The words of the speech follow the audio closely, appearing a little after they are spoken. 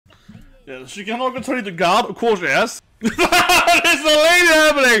Yeah, Shikanoko turn into God? Of course, yes. There's a lady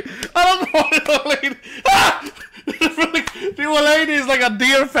happening! I don't know what the lady. Ah! The old lady is like a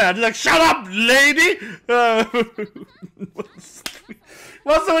deer fan. She's like, shut up, lady!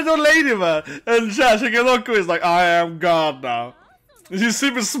 What's up with the lady, man? And Shikanoko is like, I am God now. She's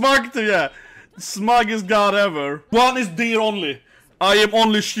super smug too, yeah. Smuggest God ever. One is deer only. I am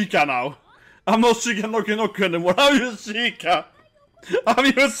only Shika now. I'm not Shikanoko anymore. I'm just Shika.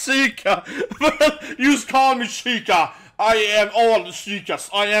 I'm just Shika. You just call me Shika. I am all Shikas.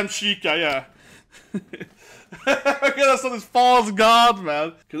 I am Shika, yeah. Okay, that's not this false god,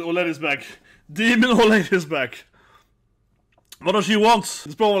 man. Because old lady's back. Demon old lady's back. What does she want?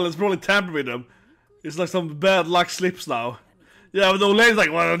 It's probably tampered with him. It's like some bad luck slips now. Yeah, but the old lady's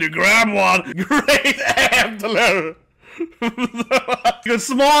like, why don't you grab one? Great antler!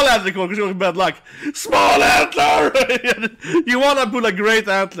 Small antler, because you're bad luck. Small antler! You wanna put a great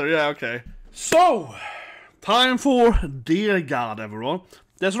antler, yeah, okay. So, time for deer god, everyone.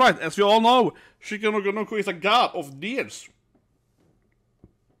 That's right, as you all know, Shikanoko is a god of deers.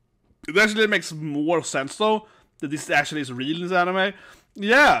 It actually makes more sense, though, that this actually is real in this anime.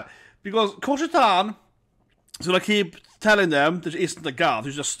 Yeah, because Koshitan is gonna keep telling them that she isn't a god,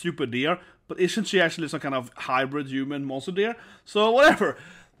 she's just a stupid deer. But isn't she actually some kind of hybrid human monster deer? So whatever.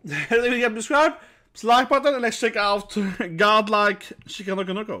 We get described. It's like button and let's check out godlike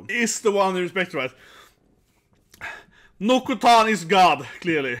Shikanoko. Is the one in respect, right? Nokotan is god,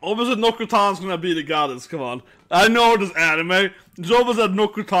 clearly. Obviously Nokotan's gonna be the goddess, come on. I know this anime. It's obvious that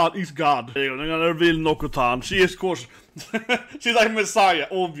Nokotan is god. There you go, they're gonna reveal Nokotan. She is, of course, she's like Messiah,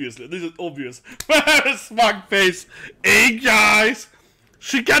 obviously. This is obvious. Smug face. Hey guys!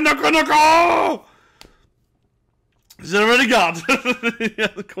 Shikanokonoko! Is it already god?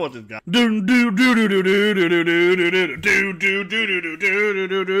 Yeah, of course it's god. Do do do do do do do do do do do do do do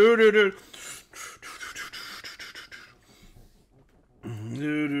do do do do.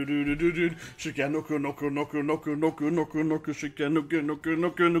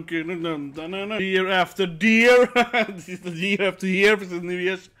 Year after year, this is the year after year for the New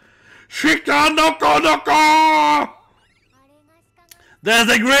Year's. Shikanokonoko!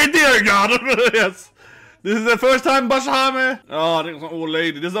 That's a great deer god! Yes. This is the first time Bashame. Oh, I think it's an old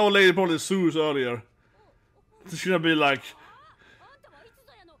lady. This old lady probably sues earlier. She's gonna be like.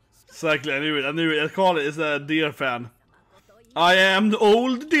 Exactly, I knew it. I call it, it's a deer fan. I am the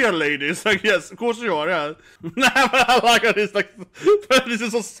old deer lady. It's like, yes, of course you are, yeah. Nah, but I like it. It's like, this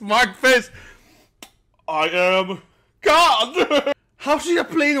is a smug face. I am God. How's she a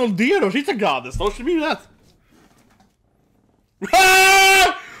plain old deer though? She's a goddess, don't she mean that?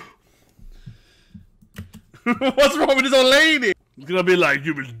 What's wrong with this old lady? It's gonna be like,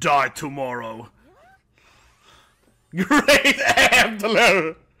 you will die tomorrow. Great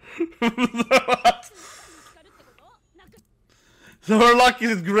antler. What? So her luck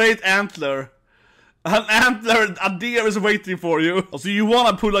is great antler. An antler, a deer is waiting for you. So you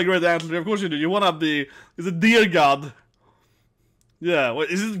wanna pull a great antler, of course you do. You wanna be, it's a deer god. Yeah,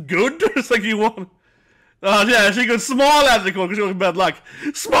 wait, is it good? It's like you want. Yeah, she got small antler because she got bad luck.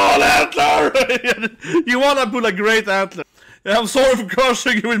 Small antler! You wanna pull a great antler. Yeah, I'm sorry for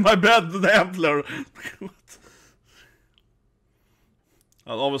cursing you with my bad antler.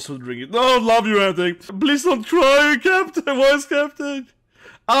 I'll always drink it. No, I love you, anything. Please don't try, Captain. Voice Captain.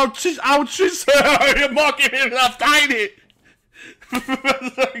 Ouchies, ouchies. You're mocking me enough, tiny.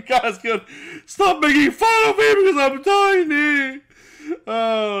 God, that's good. Stop making fun of me because I'm tiny.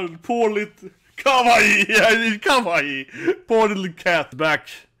 Poor little. Kawaii. Yeah, kawaii. Poor little cat. Back.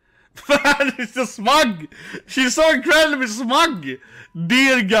 Man, it's so smug. She's so incredibly smug.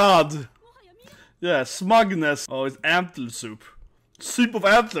 Dear God. Yeah, smugness. Oh, it's antler soup. Soup of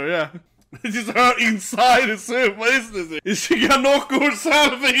antler, yeah. This is her inside the soup. What is this? Is Shikanoko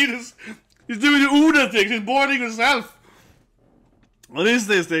herself? She's doing the Uda thing. She's boiling herself. What is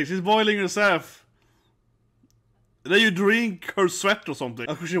this thing? She's boiling herself. And then you drink her sweat or something.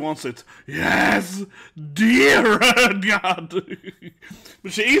 Of course she wants it. Yes! Dear God!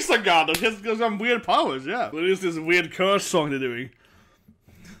 But she is a god. She has some weird powers, yeah. What is this weird curse song they're doing?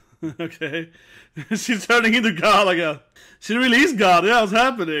 Okay. She's turning into God again. She really is God, yeah, what's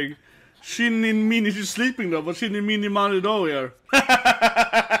happening? She's sleeping though, but Mini Mani do here.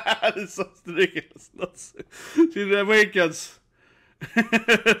 It's so ridiculous. She awakens.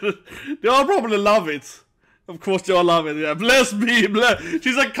 They all probably love it. Of course they all love it, yeah. Bless me, bless.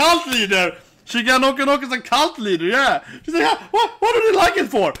 She's a cult leader. Shikanoko is a cult leader, yeah. She's like, what do they like it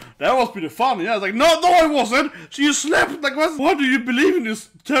for? That was pretty funny, yeah. It's like, no, it wasn't. She just slept. Like, what do you believe in this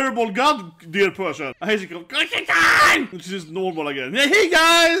terrible god, dear person? I hate Shika. She's just normal again. Yeah, hey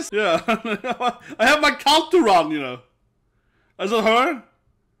guys! Yeah, I have my cult to run, you know. Is that her?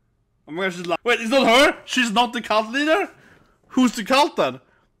 Oh my gosh, she's like, wait, is that her? She's not the cult leader? Who's the cult then?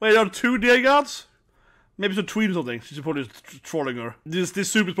 Wait, there are two dear gods? Maybe it's a twin or something. She's probably trolling her. This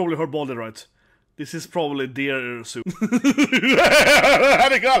soup is probably her body, right? This is probably deer soup. How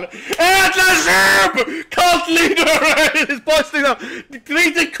do you call it? Antler soup! Cult leader! He's poisoning them!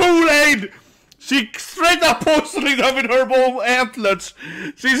 Critic Kool-Aid! She straight up poisoning them with her own antlers.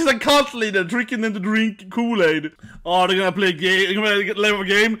 She's a cult leader, tricking them to drink Kool-Aid. Oh, they're gonna play a game. They're gonna get level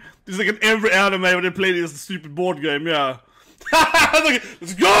game. This is like in every anime where they play this stupid board game, yeah. Like,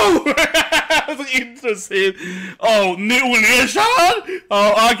 let's go! That's like interesting. Oh, Oni-san!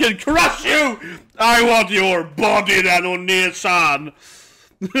 Oh, I can crush you! I want your body, then, Oni-san!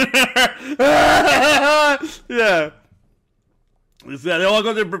 Yeah. They all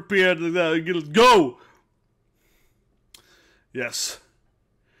got it prepared. Let's go! Yes.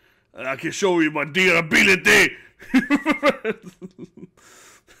 I can show you my dear ability!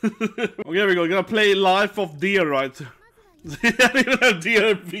 Okay, here we go. We're gonna play Life of Deer, right? I even have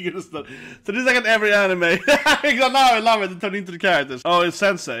deer figures. So this is like in every anime. Now I love it. It turned into the characters. Oh, it's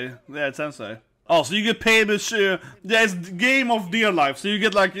Sensei. Yeah, it's Sensei. Oh, so you get paid with yeah, it's game of deer life. So you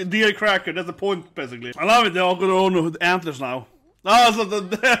get like a deer cracker. That's the point, basically. I love it. They all got their own antlers now. Oh, so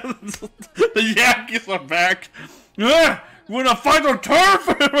the Yankees are back. We're gonna fight on turf.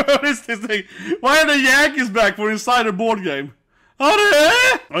 What is this thing? Why are the Yankees back for inside a board game?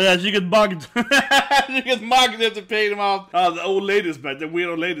 Oh yeah, she get mugged. She gets mugged, they have to pay them out. Oh, the old lady's back, the weird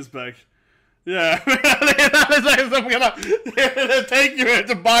old lady's back. Yeah. They take you here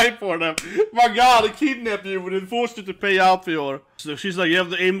to buy for them. My god, they kidnap you and force you to pay out for your... So she's like, you have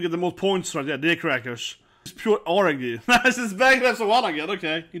to aim to get the most points right there, deer crackers. It's pure RNG. This is back there, so one again,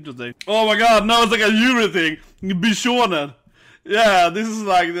 okay, interesting. Oh my god, now it's like a Yuri thing. Bishonen. Yeah, this is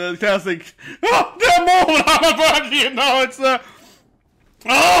like the classic... Oh, they're moving! I'm a virgin! No, it's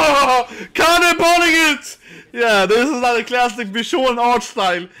oh! Cannoballing it! Yeah, this is like a classic visual art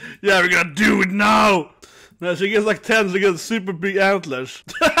style. Yeah, we're gonna do it now! Now she gets like 10, she gets super big antlers.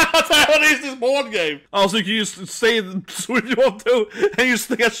 What is this board game? Oh, so you can just say so if you want to, and you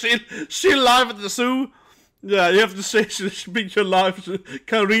stick a chill life at the zoo. Yeah, you have to say big your life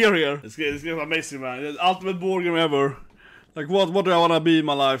career here. It's getting amazing, man. It's the ultimate board game ever. Like, what do I wanna be in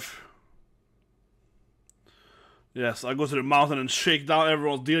my life? Yes, I go to the mountain and shake down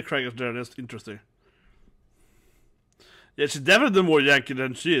everyone's deer crackers there. That's interesting. Yeah, she's definitely more Yankee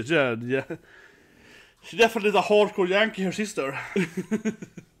than she is. Yeah. She definitely is a hardcore Yankee, her sister.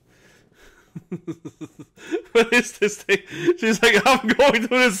 What is this thing? She's like, I'm going to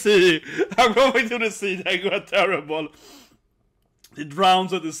the sea. I'm going to the sea. They go terrible. She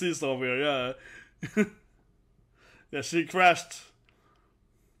drowns at the sea somewhere, yeah. Yeah, she crashed.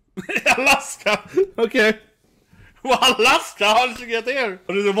 Alaska. Okay. Well, Alaska, how did she get here?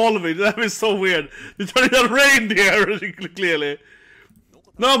 What is evolving? That is so weird. You turn into a reindeer, clearly.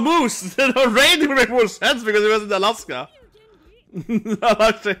 No, moose! No, reindeer makes more sense because it was in Alaska.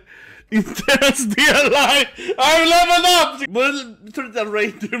 Alaska. Intense deer life! I'm leveled up! But turn into a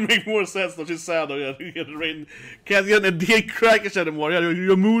reindeer make more sense though. She's sad though. Yeah, you get a reindeer. Can't get a deer crackers anymore. Yeah,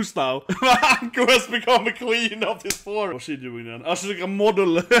 you're a moose now. My uncle has become a queen of this form. What's she doing then? Oh, she's like a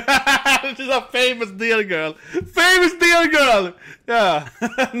model. She's a famous deer girl. Famous deer girl! Yeah.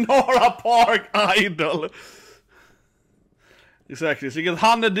 Nora Park idol. Exactly. She gets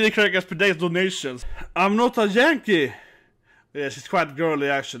 100 deer crackers per day donations. I'm not a Yankee. Yeah, she's quite girly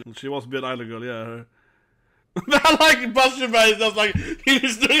actually. She wants to be an idol girl, yeah. I like Buster Bass, that's like,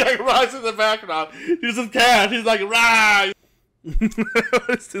 he's doing like rise in the background. He doesn't care, he's like, rise!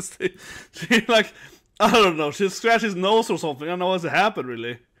 What is this thing? She like, I don't know, she scratched his nose or something. I don't know what's happened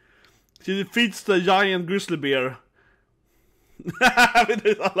really. She defeats the giant grizzly bear.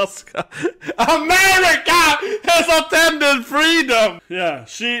 With Alaska. America has attended freedom! Yeah,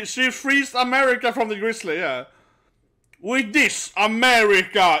 she frees America from the grizzly, yeah. With this,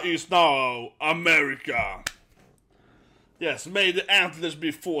 America is now America. Yes, may the antlers be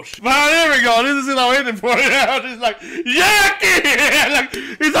forced. Well, here we go. This is what I'm waiting for. It's like, Yankee! Like,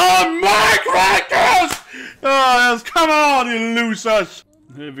 it's all my crackers! Oh, yes, come on, you losers!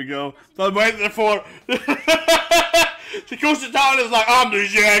 Here we go. So I'm waiting for... She goes to town and is like, I'm the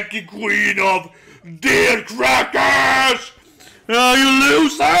Yankee queen of deer crackers! Oh, you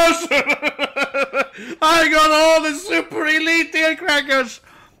losers! I got all the super elite deer crackers!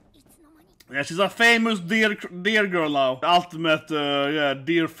 Yeah, she's a famous deer girl now. Ultimate, yeah,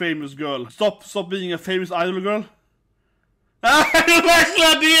 deer famous girl. Stop being a famous idol girl. You're actually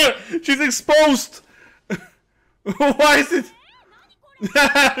a deer! She's exposed! Why is it?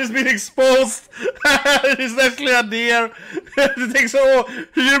 She's been exposed! She's actually a deer!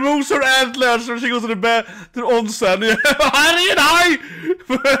 She removes her antlers when she goes to the onsen. How do you die?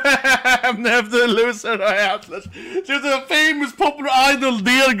 I'm never to lose her antlers. She's a famous popular idol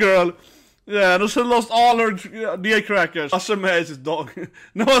deer girl. Yeah, and she lost all her deer crackers. That's amazing, dog.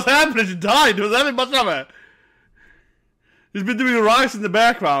 No, what's happening? She died. What's happening? What's happening? She's been doing rice in the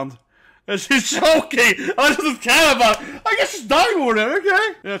background. And she's choking. I just care about it. I guess she's dying over there,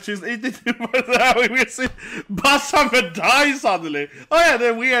 okay? Yeah, she's eating. We see Basama die suddenly. Oh yeah,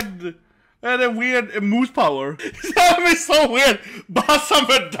 the weird moose power. It's so weird.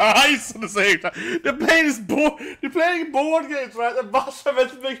 Basama dies at the same time. They're playing board games, right? And Basama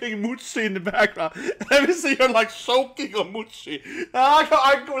is making mochi in the background. And we see her like choking on mochi. I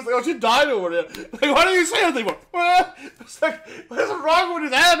was like, oh, she died over there. Like, why don't you say anything more? It's like, what is wrong with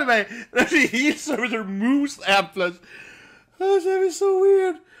this anime? And then she heals her with her moose antlers. Oh, that is so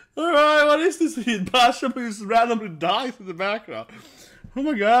weird. Alright, what is this? Basama just randomly dies in the background. Oh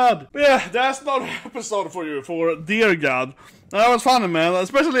my god. But yeah, that's not an episode for you, for Dear God. That was funny, man.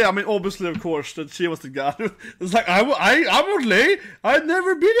 Especially, I mean, obviously, of course, that she was the god. It's like, I'd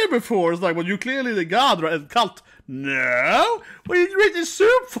never been here before. It's like, well, you're clearly the god, right? Cult. No? What are you drinking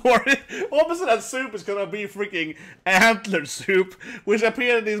soup for? Obviously, that soup is gonna be freaking antler soup, which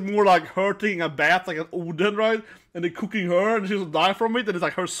apparently is more like hurting a bat, like an Odin, right? And they're cooking her, and she'll die from it, and it's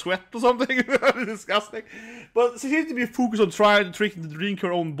like her sweat or something. It's disgusting. But she seems to be focused on trying to drink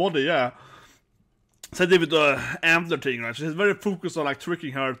her own body, yeah. So they did with the antler thing, right? She's very focused on like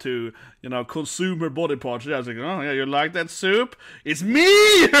tricking her to, you know, consume her body parts. Yeah, I was like, oh yeah, you like that soup? It's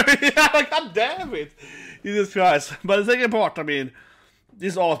me! God damn it! Jesus Christ. But the second part, I mean,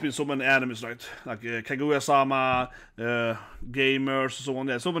 this has been so many animes, right? Like Kaguya-sama, Gamers, and so on.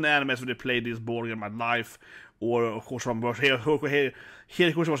 Yeah, so many animes where they play this board game, My Life, or of course here of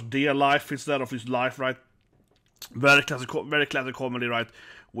course was Dear Life instead of His Life, right? Very classic comedy, right?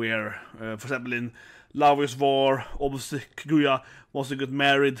 Where, for example, in Love is War, obviously Kaguya wants to get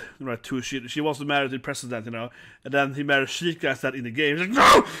married, right? She wants to marry the president, you know, and then he marries Shika instead in the game. He's like,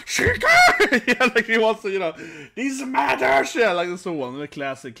 no, Shika! Yeah, like he wants to, you know, this matters, yeah, like and so on. The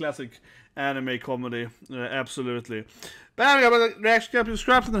classic anime comedy, absolutely. But anyway, reaction,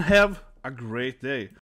 subscribe, and have a great day.